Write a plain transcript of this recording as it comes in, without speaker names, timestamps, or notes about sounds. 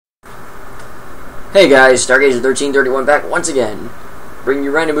Hey guys, Stargazer1331 back once again, bringing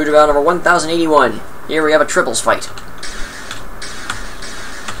you random Mugen number 1081. Here we have a triples fight.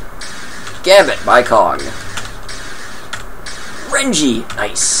 Gambit by Kong. Renji,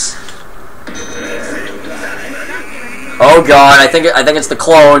 nice. Oh god, I think it's the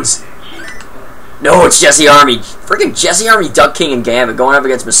clones. No, it's Jesse Army. Freaking Jesse Army, Duck King, and Gambit going up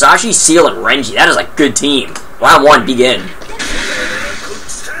against Musashi, Ciel, and Renji. That is a good team. Round 1, begin.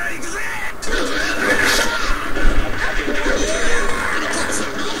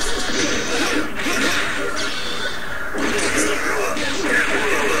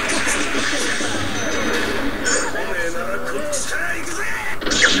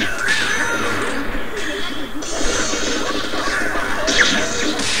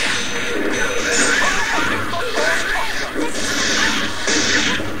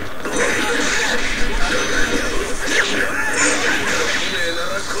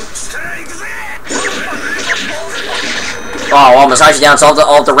 Oh, well, Musashi down, so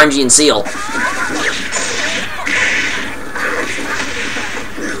all of the Renji and Ciel.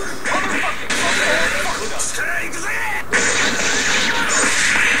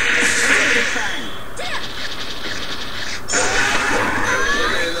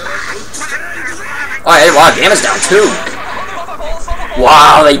 Oh, hey, wow, Gambit's down too.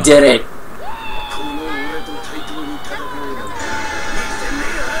 Wow, they did it.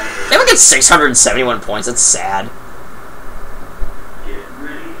 They would get 671 points, that's sad.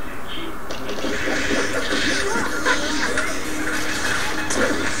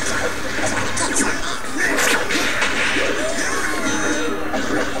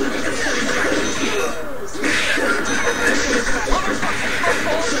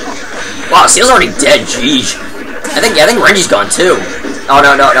 Wow, Ciel's already dead, jeez. I think Renji's gone too. Oh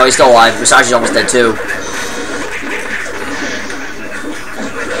no, he's still alive. Musashi's almost dead too.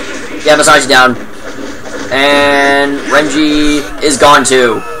 Yeah, Musashi's down. And Renji is gone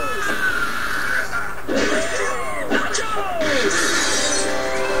too.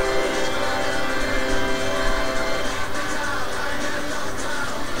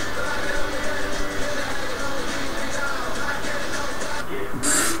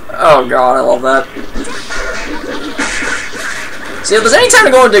 Oh god, I love that. See, if there's any time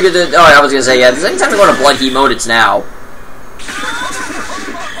to go into I was gonna say, yeah, if there's any time to go into Blood Heat mode, it's now.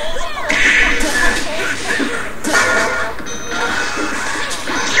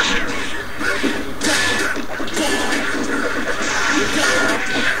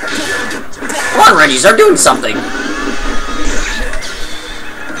 Come on, Renji, start doing something.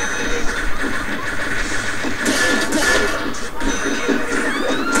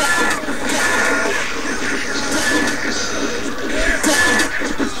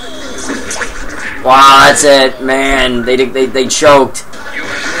 Wow, that's it, man. They choked.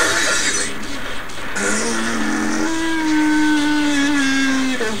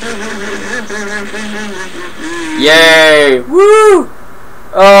 Yay! Woo!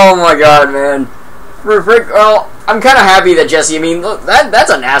 Oh my god, man. Well, I'm kind of happy that Jesse. I mean, look,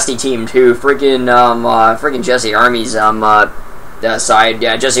 that's a nasty team too. Freaking Jesse Army's side.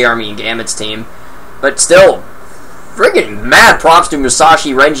 Yeah, Jesse Army and Gambit's team. But still. Friggin' mad props to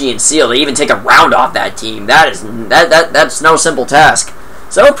Musashi, Renji, and Ciel to even take a round off that team. That's no simple task.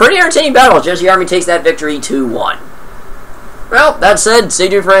 So, pretty entertaining battle. Jesse Army takes that victory 2-1. Well, that said, stay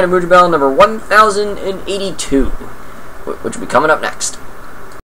tuned for random Mugen number 1082, which will be coming up next.